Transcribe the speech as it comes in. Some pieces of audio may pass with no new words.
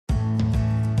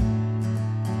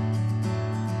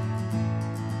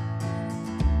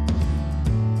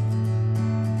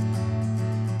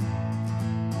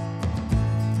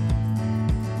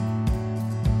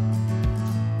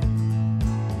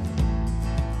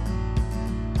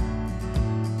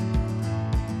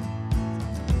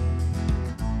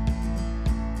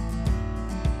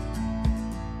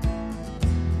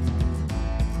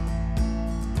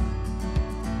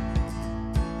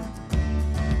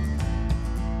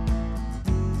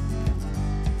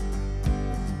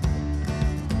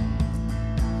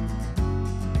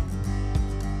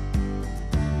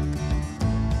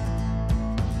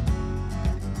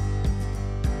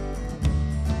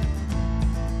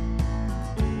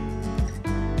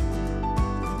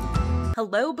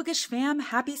Hello, Bookish fam.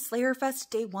 Happy Slayer Fest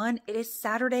Day 1. It is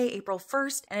Saturday, April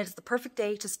 1st, and it is the perfect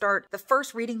day to start the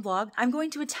first reading vlog. I'm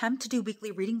going to attempt to do weekly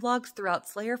reading vlogs throughout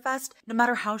Slayer Fest, no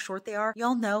matter how short they are.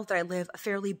 Y'all know that I live a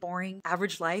fairly boring,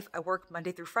 average life. I work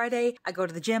Monday through Friday. I go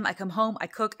to the gym, I come home, I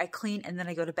cook, I clean, and then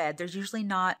I go to bed. There's usually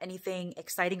not anything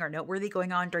exciting or noteworthy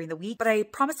going on during the week, but I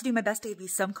promise to do my best to give you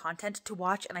some content to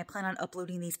watch, and I plan on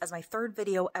uploading these as my third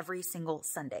video every single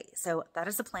Sunday. So that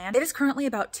is the plan. It is currently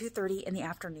about 2:30 in the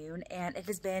afternoon, and it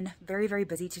has been very, very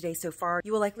busy today so far.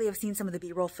 You will likely have seen some of the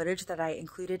B-roll footage that I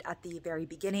included at the very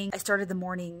beginning. I started the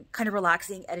morning kind of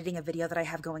relaxing, editing a video that I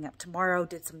have going up tomorrow,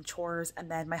 did some chores, and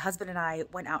then my husband and I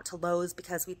went out to Lowe's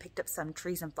because we picked up some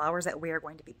trees and flowers that we are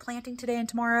going to be planting today and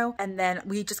tomorrow. And then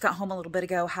we just got home a little bit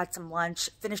ago, had some lunch,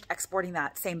 finished exporting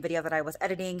that same video that I was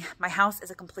editing. My house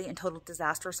is a complete and total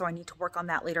disaster, so I need to work on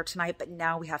that later tonight, but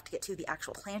now we have to get to the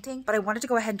actual planting. But I wanted to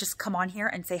go ahead and just come on here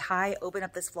and say hi, open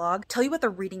up this vlog, tell you what the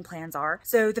reading plans are.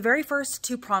 So the very first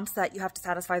two prompts that you have to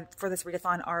satisfy for this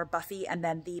readathon are Buffy and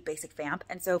then the basic vamp.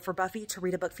 And so for Buffy to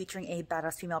read a book featuring a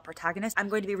badass female protagonist, I'm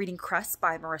going to be reading Cress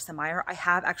by Marissa Meyer. I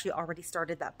have actually already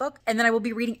started that book. And then I will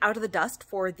be reading Out of the Dust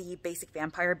for the basic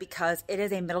vampire because it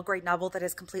is a middle grade novel that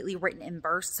is completely written in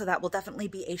verse. So that will definitely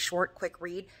be a short, quick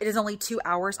read. It is only 2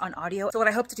 hours on audio. So what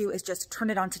I hope to do is just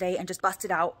turn it on today and just bust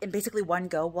it out in basically one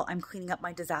go while I'm cleaning up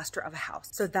my disaster of a house.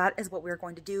 So that is what we're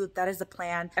going to do. That is the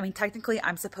plan. I mean, technically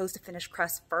I'm supposed to finish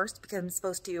Cress first because I'm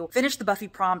supposed to finish the Buffy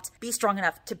prompt, be strong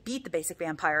enough to beat the basic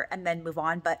vampire, and then move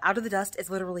on. But Out of the Dust is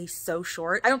literally so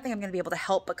short. I don't think I'm going to be able to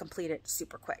help but complete it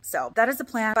super quick. So that is the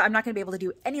plan, but I'm not going to be able to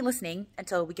do any listening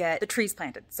until we get the trees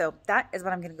planted. So that is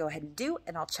what I'm going to go ahead and do,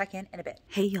 and I'll check in a bit.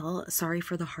 Hey y'all, sorry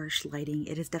for the harsh lighting.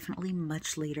 It is definitely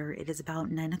much later. It is about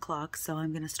 9 o'clock, so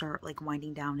I'm going to start like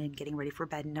winding down and getting ready for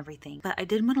bed and everything. But I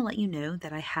did want to let you know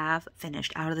that I have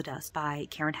finished Out of the Dust by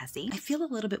Karen Hesse. I feel a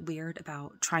little bit weird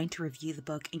about trying to review the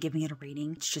book and giving it a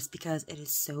rating just because it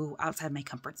is so outside my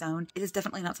comfort zone. It is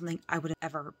definitely not something I would have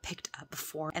ever picked up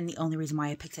before, and the only reason why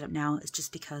I picked it up now is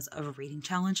just because of reading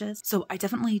challenges. So I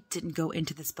definitely didn't go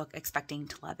into this book expecting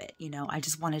to love it. You know, I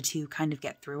just wanted to kind of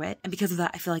get through it, and because of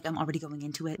that I feel like I'm already going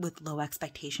into it with low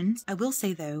expectations. I will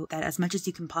say though that as much as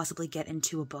you can possibly get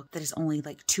into a book that is only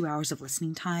like 2 hours of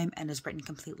listening time and is written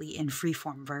completely in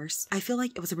freeform verse, I feel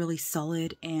like it was a really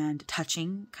solid and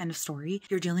touching kind of story.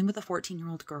 You're dealing with a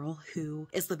 14-year-old girl who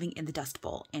is living in the Dust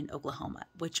Bowl in Oklahoma,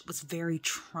 which was very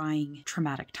trying,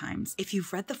 traumatic times. If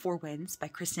you've read The Four Winds by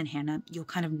Kristen Hanna, you'll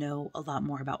kind of know a lot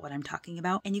more about what I'm talking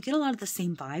about, and you get a lot of the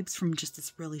same vibes from just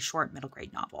this really short middle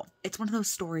grade novel. It's one of those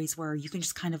stories where you can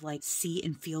just kind of like see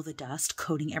and feel the dust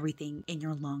coating everything in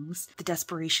your lungs, the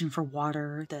desperation for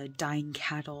water, the dying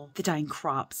cattle, the dying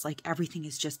crops, like everything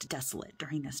is just desolate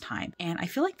during this time. And I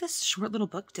feel like this short little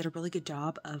book did a really good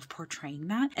job of portraying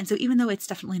that. And so even though it's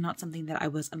definitely not something that I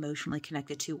was emotionally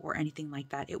connected to or anything like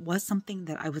that, it was something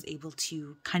that I was able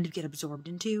to kind of get absorbed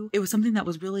into. It was something that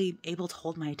was really able to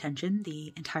hold my attention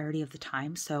the entirety of the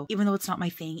time. So even though it's not my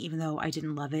thing, even though I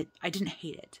didn't love it, I didn't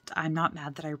hate it. I'm not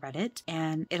mad that I read it,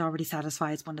 and it already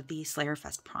satisfies one of the Slayer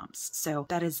Fest prompts. So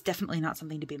that is definitely not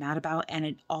something to be mad about, and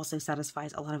it also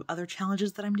satisfies a lot of other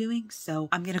challenges that I'm doing. So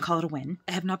I'm going to call it a win.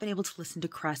 I have not been able to listen to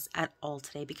Cress at all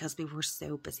today because we were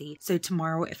so busy. So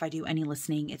tomorrow, if I do any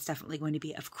listening, it's definitely going to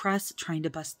be of Cress, trying to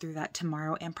bust through that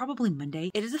tomorrow and probably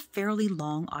Monday. It is a fairly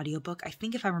long audiobook. I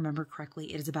think if I remember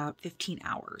correctly, it is about 15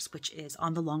 hours, which is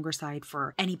on the longer side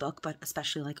for any book, but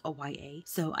especially like a YA.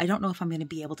 So I don't know if I'm going to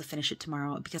be able to finish it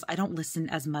tomorrow because I don't listen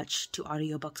as much to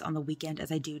audiobooks on the weekend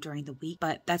as I do during the week,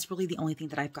 but that's really the only thing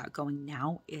that I've got going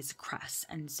now is Cress.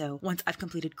 And so once I've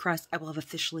completed Cress, I will have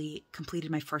officially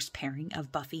completed my first pairing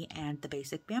of Buffy and the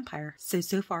basic vampire. So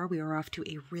far we are off to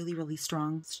a really, really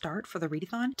strong start for the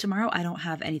readathon. Tomorrow I don't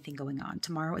have anything going on.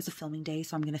 Tomorrow is a filming day,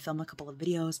 so I'm going to film a couple of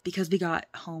videos because we got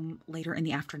home later in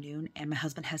the afternoon and my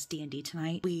husband has D&D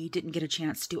tonight. We didn't get a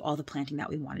chance to do all the planting that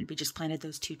we wanted. We just planted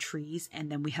those 2 trees,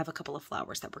 and then we have a couple of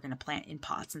flowers that we're going to plant in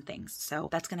pots and things. So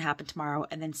that's going to happen tomorrow.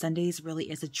 And then Sundays really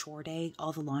is a chore day.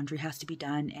 All the laundry has to be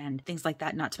done and things like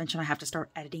that. Not to mention I have to start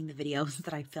editing the videos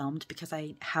that I filmed because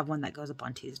I have one that goes up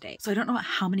on Tuesday. So I don't know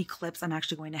how many clips I'm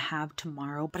actually going to have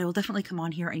tomorrow, but I will definitely come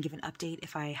on here and give an update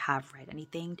if I have read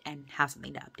anything and have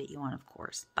something to update you on, of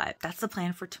course. But that's the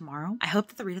plan for tomorrow. I hope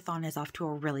that the readathon is off to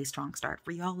a really strong start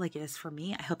for y'all like it is for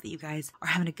me. I hope that you guys are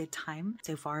having a good time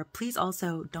so far. Please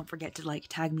also don't forget to like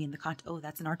tag me in the content. Oh,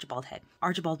 that's an Archibald head.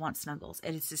 Archibald wants snuggles.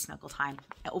 It is his snuggle time.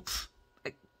 Oh,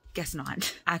 Guess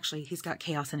not. Actually, he's got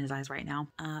chaos in his eyes right now.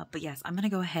 But yes, I'm gonna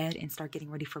go ahead and start getting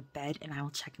ready for bed, and I will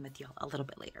check in with you a little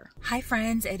bit later. Hi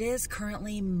friends, it is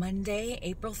currently Monday,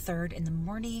 April 3rd in the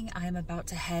morning. I am about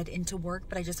to head into work,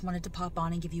 but I just wanted to pop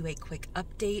on and give you a quick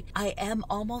update. I am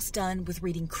almost done with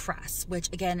reading Cress, which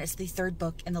again is the third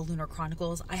book in the Lunar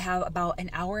Chronicles. I have about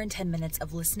an hour and 10 minutes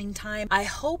of listening time. I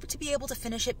hope to be able to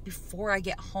finish it before I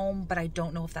get home, but I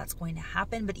don't know if that's going to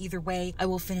happen. But either way, I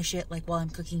will finish it like while I'm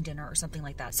cooking dinner or something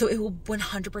like that. So it will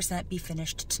 100% be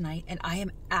finished tonight, and I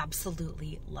am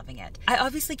absolutely loving it. I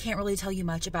obviously can't really tell you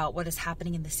much about what is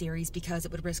happening in the series because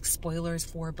it would risk spoilers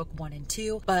for book 1 and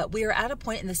 2, but we are at a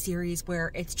point in the series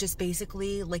where it's just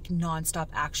basically like non-stop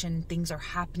action. Things are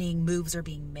happening, moves are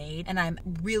being made, and I'm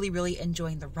really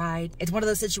enjoying the ride. It's one of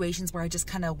those situations where I just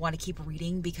kind of want to keep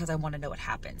reading because I want to know what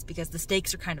happens, because the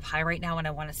stakes are kind of high right now and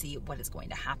I want to see what is going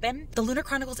to happen. The Lunar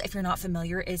Chronicles, if you're not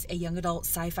familiar, is a young adult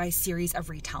sci-fi series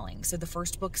of retelling. So the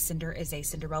first book, Cinder, is a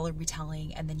Cinderella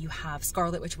retelling, and then you have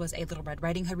Scarlet, which was a Little Red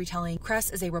Riding Hood retelling. Cress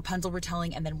is a Rapunzel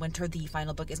retelling, and then Winter, the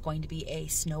final book, is going to be a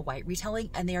Snow White retelling,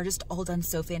 and they are just all done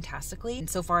so fantastically. And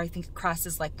so far, I think Cress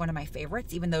is like one of my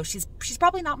favorites, even though she's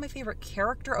probably not my favorite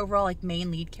character overall, like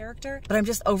main lead character, but I'm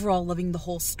just overall loving the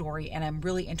whole story, and I'm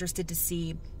really interested to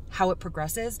see how it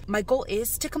progresses. My goal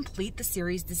is to complete the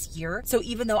series this year. So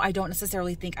even though I don't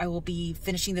necessarily think I will be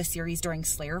finishing the series during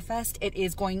Slayer Fest, it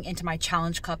is going into my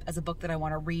challenge cup as a book that I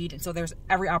want to read. And so there's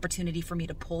every opportunity for me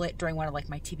to pull it during one of like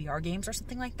my TBR games or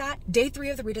something like that. Day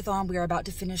 3 of the Readathon, we are about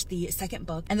to finish the second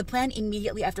book. And the plan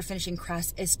immediately after finishing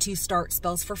Cress is to start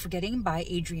Spells for Forgetting by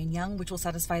Adrienne Young, which will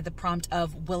satisfy the prompt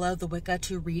of Willa the Wicca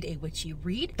to read a witchy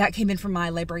read. That came in from my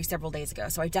library several days ago.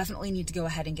 So I definitely need to go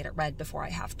ahead and get it read before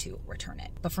I have to return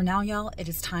it. But for now, y'all, it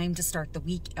is time to start the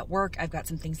week at work. I've got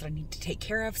some things that I need to take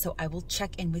care of, so I will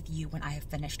check in with you when I have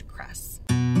finished Cress.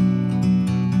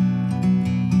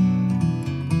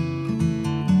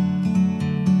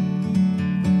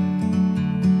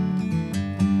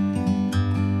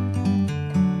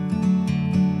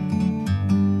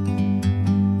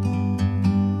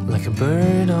 Like a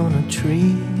bird on a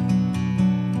tree,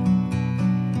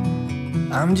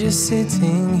 I'm just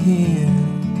sitting here.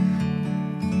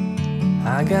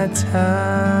 I got time,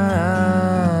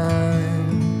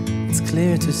 it's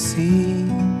clear to see.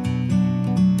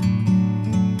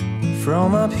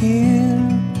 From up here,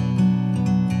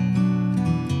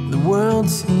 the world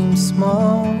seems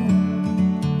small.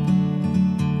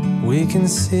 We can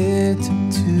sit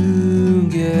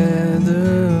together,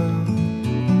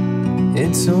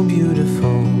 it's so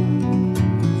beautiful.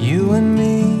 You and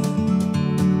me,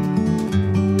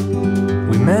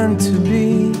 we meant to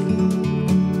be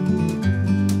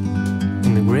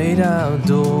great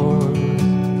outdoors,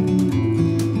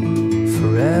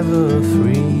 forever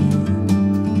free.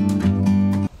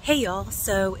 Hey y'all,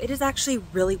 so it is actually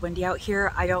really windy out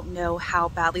here. I don't know how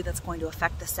badly that's going to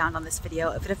affect the sound on this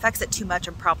video. If it affects it too much,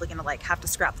 I'm probably gonna like have to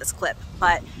scrap this clip,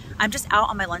 but I'm just out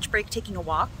on my lunch break taking a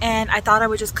walk, and I thought I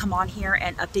would just come on here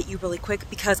and update you really quick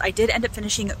because I did end up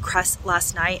finishing Cress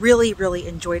last night. Really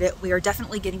enjoyed it. We are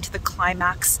definitely getting to the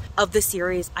climax of the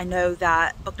series. I know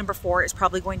that book number 4 is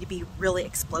probably going to be really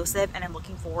explosive, and I'm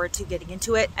looking forward to getting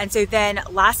into it. And so then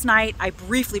last night I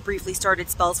briefly started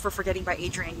Spells for Forgetting by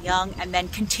Adrienne Young, and then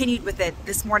continued with it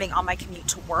this morning on my commute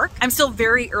to work. I'm still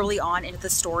very early on into the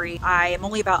story. I am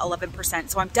only about 11%,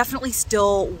 so I'm definitely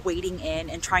still wading in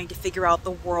and trying to figure out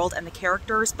the world and the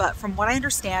characters, but from what I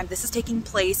understand, this is taking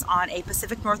place on a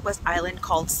Pacific Northwest island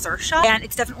called Saoirse, and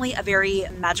it's definitely a very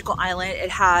magical island. It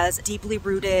has deeply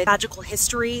rooted magical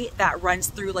history that runs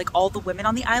through like all the women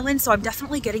on the island, so I'm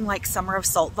definitely getting like Summer of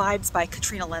Salt vibes by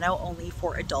Katrina Leno, only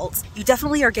for adults. You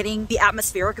definitely are getting the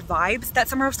atmospheric vibes that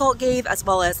Summer of Salt gave, as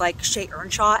well as like Shay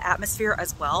Earnshaw atmosphere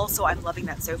as well, so I'm loving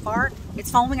that so far.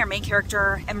 It's following our main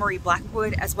character, Emery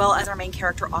Blackwood, as well as our main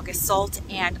character, August Salt,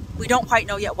 and we don't quite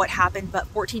know yet what happened, but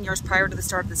 14 years prior to the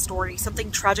start of the story, something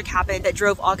tragic happened that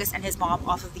drove August and his mom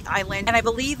off of the island. And I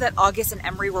believe that August and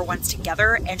Emery were once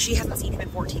together, and she hasn't seen him in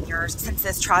 14 years since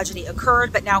this tragedy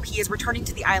occurred, but now he is returning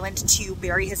to the island to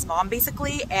bury his mom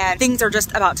basically, and things are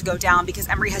just about to go down because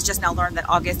Emery has just now learned that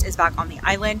August is back on the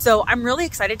island. So I'm really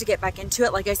excited to get back into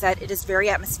it. Like I said, it is very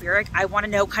atmospheric. I want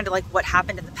to know kind of like what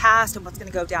happened in the past and what's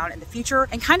going to go down in the future,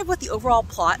 and kind of what the overall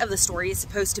plot of the story is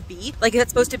supposed to be. Like, is it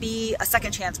supposed to be a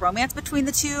second chance romance between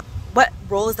the two? What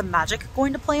role is the magic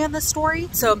going to play in this story?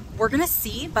 So we're gonna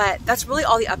see, but that's really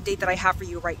all the update that I have for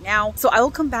you right now. So I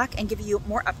will come back and give you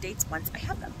more updates once I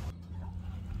have them.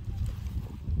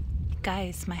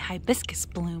 Guys, my hibiscus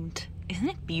bloomed. Isn't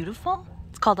it beautiful?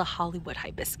 It's called a Hollywood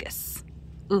hibiscus.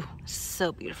 Ooh,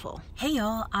 so beautiful. Hey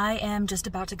y'all, I am just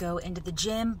about to go into the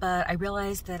gym, but I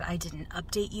realized that I didn't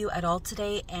update you at all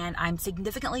today, and I'm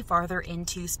significantly farther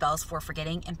into Spells for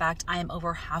Forgetting. In fact, I am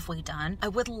over halfway done. I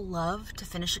would love to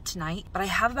finish it tonight, but I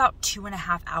have about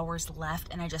 2.5 hours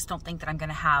left, and I just don't think that I'm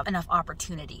gonna have enough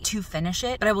opportunity to finish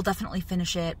it, but I will definitely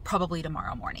finish it probably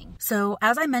tomorrow morning. So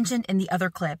as I mentioned in the other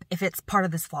clip, if it's part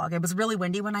of this vlog, it was really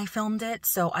windy when I filmed it,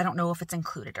 so I don't know if it's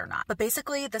included or not. But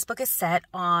basically, this book is set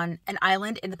on an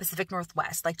island in the Pacific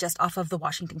Northwest, like just off of the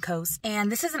Washington coast.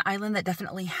 And this is an island that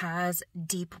definitely has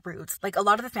deep roots. Like a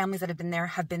lot of the families that have been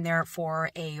there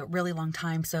for a really long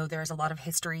time. So there's a lot of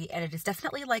history, and it is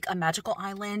definitely like a magical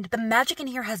island. The magic in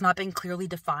here has not been clearly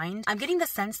defined. I'm getting the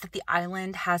sense that the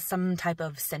island has some type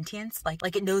of sentience,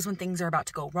 like it knows when things are about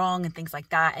to go wrong and things like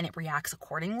that, and it reacts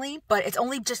accordingly. But it's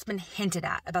only just been hinted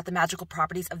at about the magical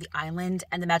properties of the island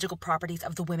and the magical properties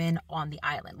of the women on the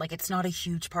island. Like it's not a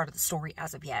huge part of the story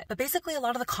as of yet. But basically a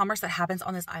lot of the commerce that happens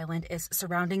on this island is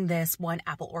surrounding this one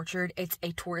apple orchard. It's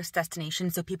a tourist destination,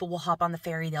 so people will hop on the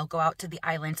ferry, they'll go out to the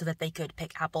island so that they could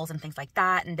pick apples and things like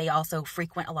that, and they also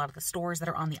frequent a lot of the stores that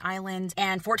are on the island.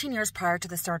 And 14 years prior to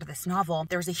the start of this novel,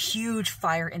 there was a huge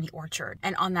fire in the orchard,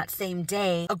 and on that same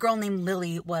day, a girl named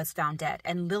Lily was found dead,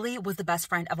 and Lily was the best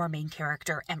friend of our main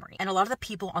character, Emery. And a lot of the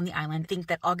people on the island think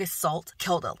that August Salt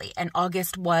killed Lily, and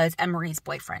August was Emery's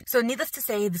boyfriend. So needless to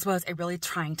say, this was a really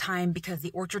trying time because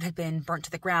the orchard had been burnt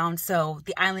to the ground. So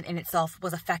the island in itself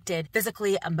was affected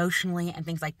physically, emotionally, and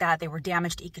things like that. They were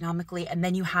damaged economically. And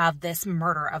then you have this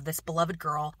murder of this beloved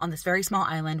girl on this very small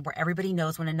island where everybody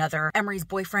knows one another. Emery's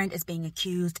boyfriend is being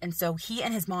accused. And so he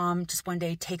and his mom just one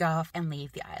day take off and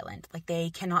leave the island. Like they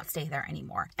cannot stay there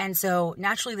anymore. And so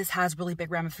naturally this has really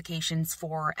big ramifications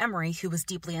for Emery, who was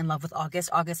deeply in love with August.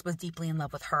 August was deeply in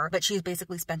love with her, but she's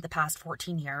basically spent the past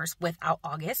 14 years without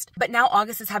August. But now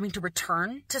August is having to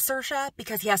return to Saoirse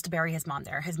because he has to bury his mom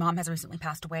there. His mom has recently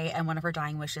passed away, and one of her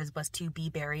dying wishes was to be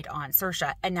buried on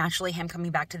Saoirse. And naturally, him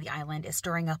coming back to the island is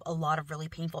stirring up a lot of really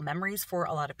painful memories for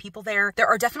a lot of people there. There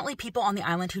are definitely people on the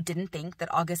island who didn't think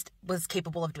that August was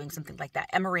capable of doing something like that,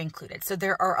 Emery included. So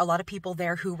there are a lot of people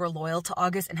there who were loyal to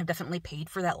August and have definitely paid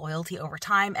for that loyalty over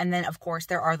time. And then, of course,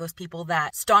 there are those people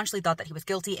that staunchly thought that he was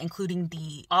guilty, including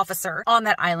the officer on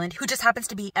that island, who just happens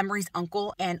to be Emery's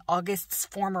uncle and August's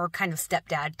former kind of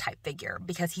stepdad type figure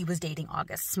because he was dating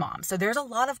August's mom. So there's a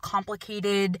lot of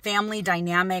complicated family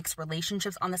dynamics,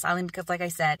 relationships on this island because, like I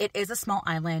said, it is a small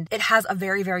island. It has a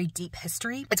very, very deep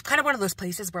history. It's kind of one of those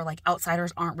places where like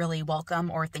outsiders aren't really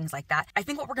welcome or things like that. I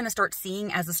think what we're going to start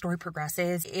seeing as the story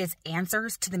progresses is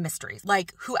answers to the mysteries,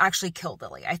 like who actually killed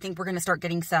Lily. I think we're going to start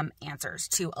getting some answers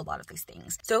to a lot of these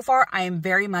things. So far, I am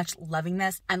very much loving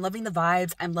this. I'm loving the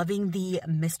vibes. I'm loving the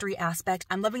mystery aspect.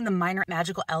 I'm loving the minor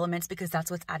magical elements because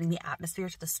that's what's adding the atmosphere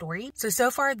to the story.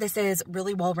 So far, this is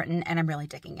really well written and I'm really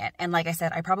digging it. And like I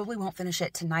said, I probably won't finish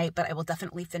it tonight, but I will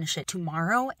definitely finish it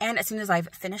tomorrow. And as soon as I've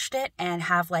finished it and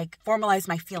have like formalized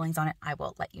my feelings on it, I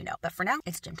will let you know. But for now,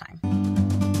 it's gym time.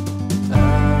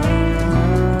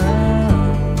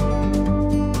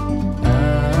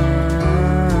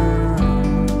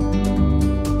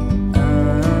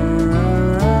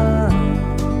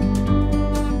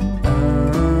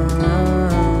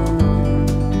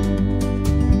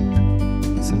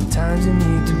 Sometimes you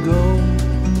need to go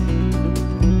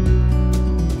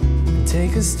and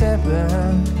take a step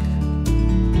back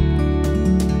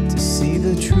to see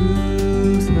the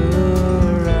truth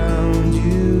around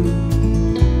you.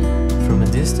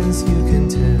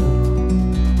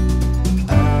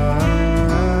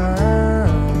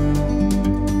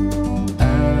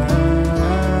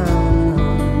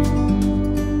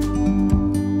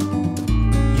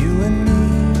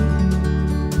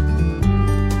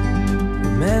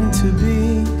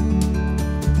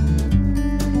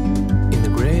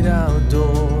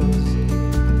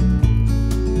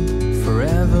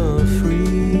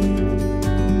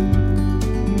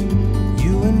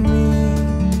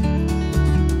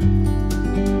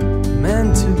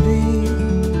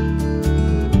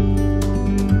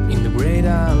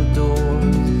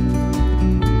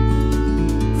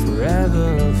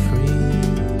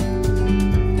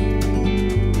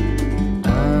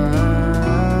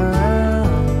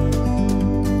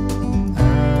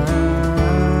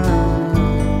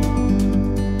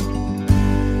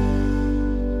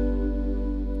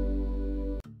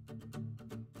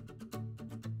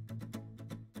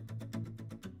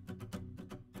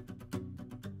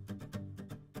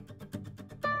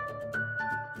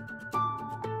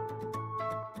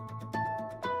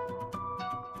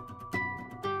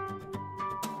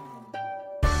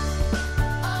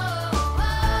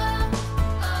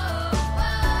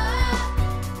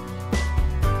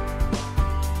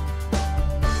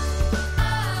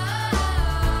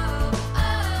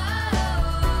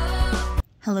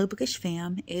 Hello Bookish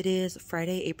fam, it is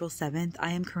Friday, April 7th.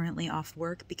 I am currently off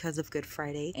work because of Good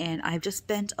Friday, and I've just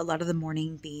spent a lot of the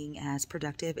morning being as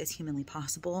productive as humanly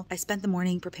possible. I spent the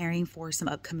morning preparing for some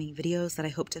upcoming videos that I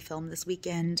hope to film this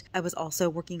weekend. I was also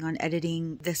working on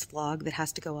editing this vlog that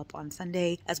has to go up on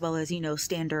Sunday, as well as,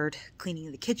 standard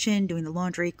cleaning the kitchen, doing the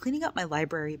laundry, cleaning up my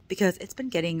library, because it's been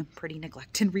getting pretty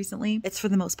neglected recently. It's for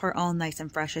the most part all nice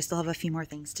and fresh. I still have a few more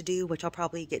things to do, which I'll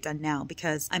probably get done now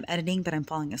because I'm editing, but I'm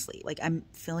falling asleep. Like, I'm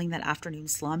feeling that afternoon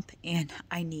slump and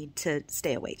I need to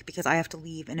stay awake because I have to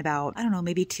leave in about, I don't know,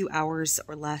 maybe 2 hours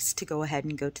or less to go ahead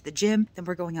and go to the gym. Then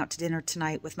we're going out to dinner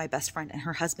tonight with my best friend and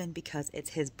her husband because it's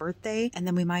his birthday. And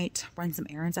then we might run some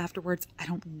errands afterwards. I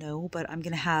don't know, but I'm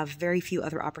going to have very few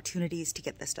other opportunities to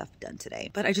get this stuff done today.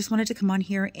 But I just wanted to come on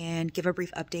here and give a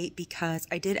brief update because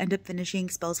I did end up finishing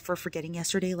Spells for Forgetting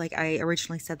yesterday like I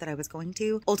originally said that I was going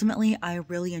to. Ultimately, I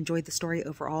really enjoyed the story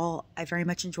overall. I very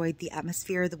much enjoyed the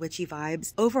atmosphere, the witchy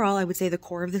vibes. Overall, I would say the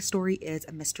core of the story is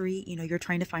a mystery. You're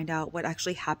trying to find out what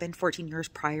actually happened 14 years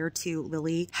prior to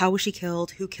Lily. How was she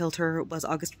killed? Who killed her? Was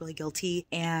August really guilty?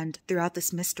 And throughout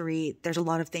this mystery, there's a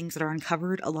lot of things that are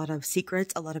uncovered, a lot of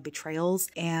secrets, a lot of betrayals,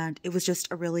 and it was just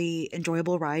a really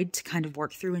enjoyable ride to kind of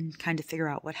work through and kind of figure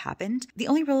out what happened. The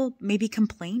only real maybe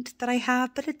complaint that I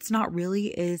have, but it's not really,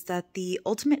 is that the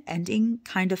ultimate ending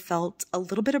kind of felt a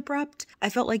little bit abrupt. I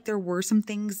felt like there were some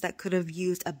things that could have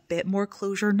used a bit more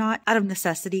closure, not out of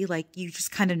necessity, like you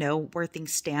just kind of know where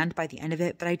things stand by the end of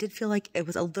it, but I did feel like it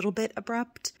was a little bit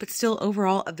abrupt, but still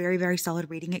overall a very, very solid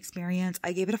reading experience.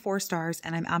 I gave it a 4 stars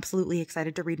and I'm absolutely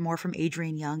excited to read more from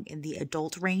Adrienne Young in the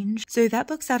adult range. So that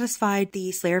book satisfied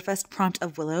the Slayerfest prompt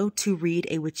of Willow to read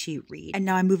a witchy read. And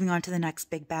now I'm moving on to the next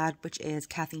big bad, which is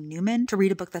Kathy Newman, to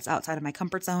read a book that's outside of my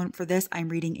comfort zone. For this, I'm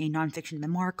reading a nonfiction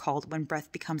memoir called When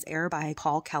Breath Becomes Air by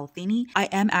Paul Calafini. I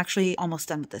am actually almost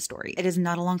done with this story. It is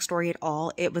not a long story at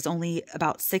all. It was only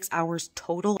about 6 hours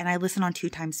total, and I listened on 2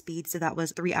 times speed, so that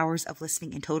was 3 hours of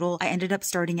listening in total. I ended up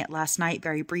starting it last night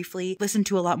very briefly, listened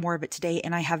to a lot more of it today,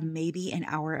 and I have maybe an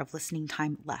hour of listening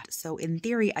time left. So in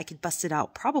theory, I could bust it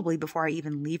out probably before I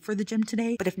even leave for the gym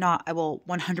today, but if not, I will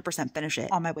 100% finish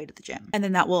it on my way to the gym. And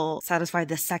then that will satisfy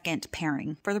the second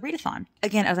pairing for the Readathon.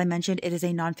 Again, as I mentioned, it is a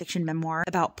nonfiction memoir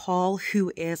about Paul,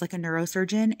 who is like a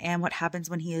neurosurgeon, and what happens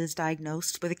when he is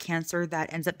diagnosed with a cancer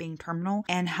that ends up being terminal,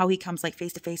 and how he comes like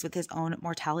face to face with his own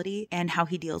mortality and how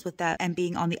he deals with that, and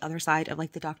being on the other side of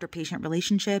like the doctor-patient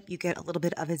relationship. You get a little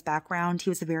bit of his background. He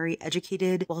was a very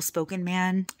educated, well-spoken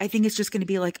man. I think it's just going to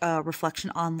be like a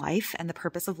reflection on life and the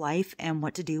purpose of life and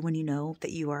what to do when you know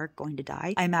that you are going to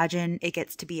die. I imagine it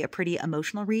gets to be a pretty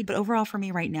emotional read, but overall for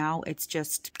me right now, it's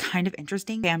just kind of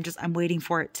interesting. I'm waiting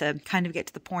for it to kind of get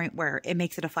to the point where it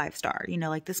makes it a 5-star.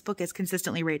 Like this book is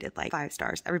consistently rated like 5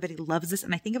 stars. Everybody loves this,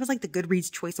 and I think it was like the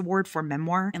Goodreads Choice Award for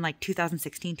memoir in like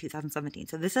 2016, 2017.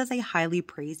 So this is a highly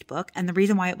praised book, and the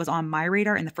reason why it was on my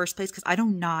radar in the first place, because I do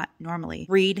not normally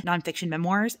read nonfiction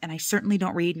memoirs, and I certainly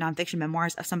don't read nonfiction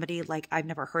memoirs of somebody like I've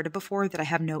never heard of before that I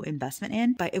have no investment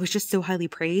in, but it was just so highly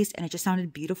praised, and it just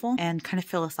sounded beautiful and kind of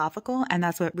philosophical, and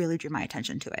that's what really drew my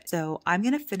attention to it. So I'm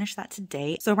gonna finish that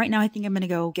today. So right now I think I'm gonna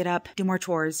go get up, do more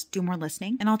chores, do more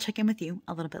listening, and I'll check in with you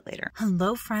a little bit later.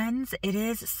 Hello friends, it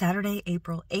is Saturday,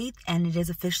 April 8th, and it is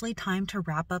officially time to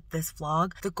wrap up this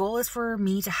vlog. The goal is for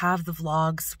me to have the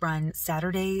vlogs run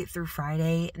Saturday through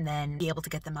Friday and then be able to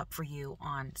get them up for you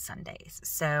on Sundays.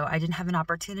 So I didn't have an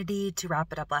opportunity to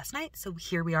wrap it up last night, so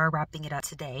here we are wrapping it up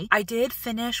today. I did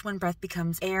finish When Breath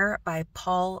Becomes Air by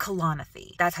Paul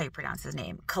Kalanithi. That's how you pronounce his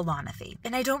name, Kalanithi.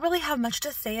 And I don't really have much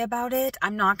to say about it.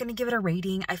 I'm not going to give it a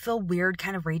rating. I feel weird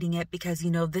kind of rating it because,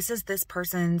 this is this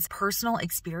person's personal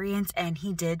experience, and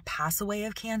he did pass away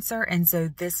of cancer, and so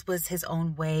this was his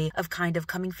own way of kind of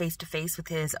coming face to face with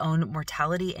his own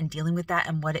mortality and dealing with that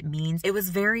and what it means. It was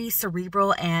very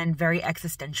cerebral and very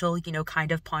existential,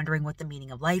 kind of pondering what the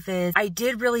meaning of life is. I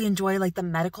did really enjoy like the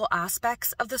medical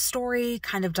aspects of the story,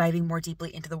 kind of diving more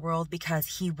deeply into the world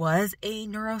because he was a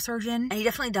neurosurgeon, and he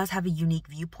definitely does have a unique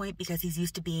viewpoint because he's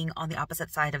used to being on the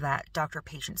opposite side of that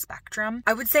doctor-patient spectrum.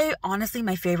 I would say honestly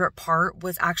my favorite part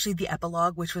was actually the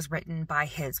epilogue, which was written by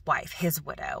his wife, his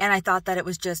widow, and I thought that it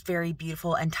was just very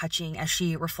beautiful and touching as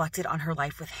she reflected on her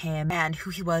life with him and who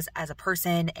he was as a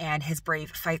person and his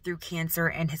brave fight through cancer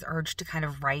and his urge to kind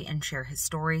of write and share his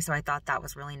story. So I thought that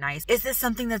was really nice. Is this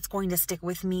something that's going to stick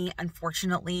with me?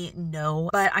 Unfortunately, no,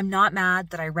 but I'm not mad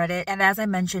that I read it. And as I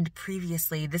mentioned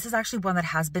previously, this is actually one that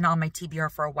has been on my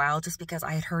TBR for a while just because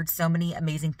I had heard so many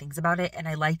amazing things about it, and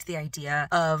I liked the idea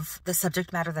of the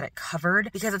subject matter that it covered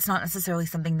because it's not necessarily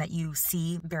something that you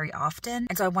see very often.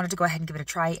 And so I wanted to go ahead and give it a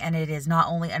try, and it is not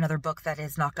only another book that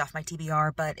is knocked off my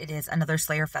TBR, but it is another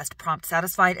Slayerfest prompt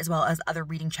satisfied, as well as other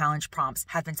reading challenge prompts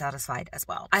have been satisfied as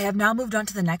well. I have now moved on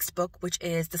to the next book, which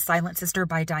is The Silent Sister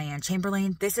by Diane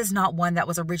Chamberlain. This is not one that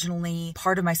was originally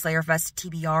part of my Slayerfest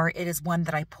TBR. It is one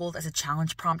that I pulled as a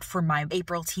challenge prompt for my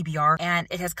April TBR, and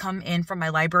it has come in from my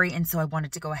library, and so I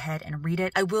wanted to go ahead and read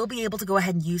it. I will be able to go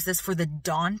ahead and use this for the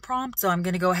Dawn prompt, so I'm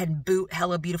going to go ahead and boot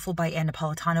Hello Beautiful by Ann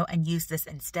Napolitano and use this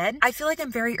instead. I feel like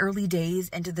I'm very early days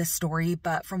into this story,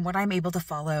 but from what I'm able to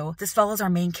follow, this follows our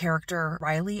main character,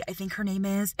 Riley, I think her name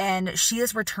is, and she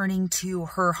is returning to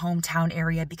her hometown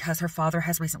area because her father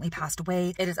has recently passed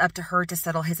away. It is up to her to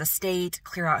settle his estate,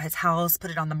 clear out his house,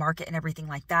 put it on the market and everything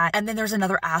like that. And then there's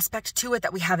another aspect to it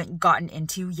that we haven't gotten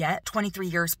into yet. 23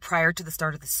 years prior to the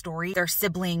start of the story, their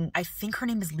sibling, I think her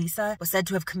name is Lisa, was said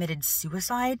to have committed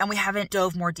suicide, and we haven't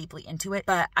dove more deeply into it,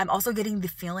 but I'm also getting the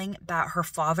feeling that her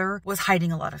father was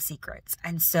hiding a lot of secrets.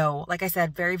 And so, like I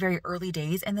said, very, very early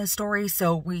days in this story,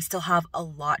 so we still have a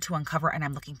lot to uncover, and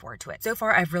I'm looking forward to it. So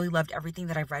far, I've really loved everything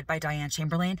that I've read by Diane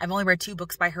Chamberlain. I've only read 2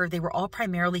 books by her. They were all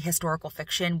primarily historical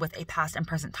fiction with a past and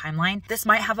present timeline. This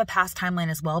might have a past timeline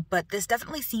as well, but this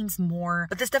definitely seems more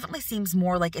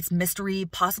like it's mystery,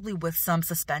 possibly with some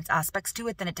suspense aspects to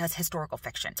it, than it does historical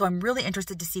fiction. So I'm really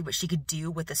interested to see what she could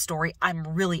do with this story. I'm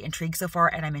really intrigued so far,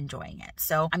 and I'm enjoying it.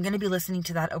 So I'm going to be listening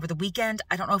to that over the weekend.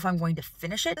 I don't know if I'm going to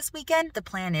finish it this weekend. The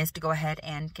plan is to go ahead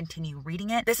and continue reading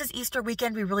it. This is Easter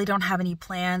weekend. We really don't have any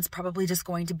plans. Probably just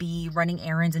going to be running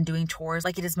errands and doing chores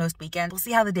like it is most weekends. We'll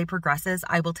see how the day progresses.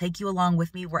 I will take you along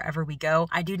with me wherever we go.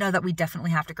 I do know that we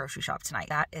definitely have to grocery shop tonight.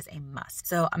 That is a must.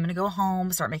 So I'm going to go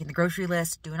home, start making the grocery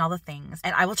list, doing all the things,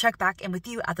 and I will check back in with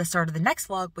you at the start of the next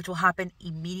vlog, which will happen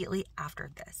immediately after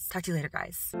this. Talk to you later,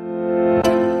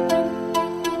 guys.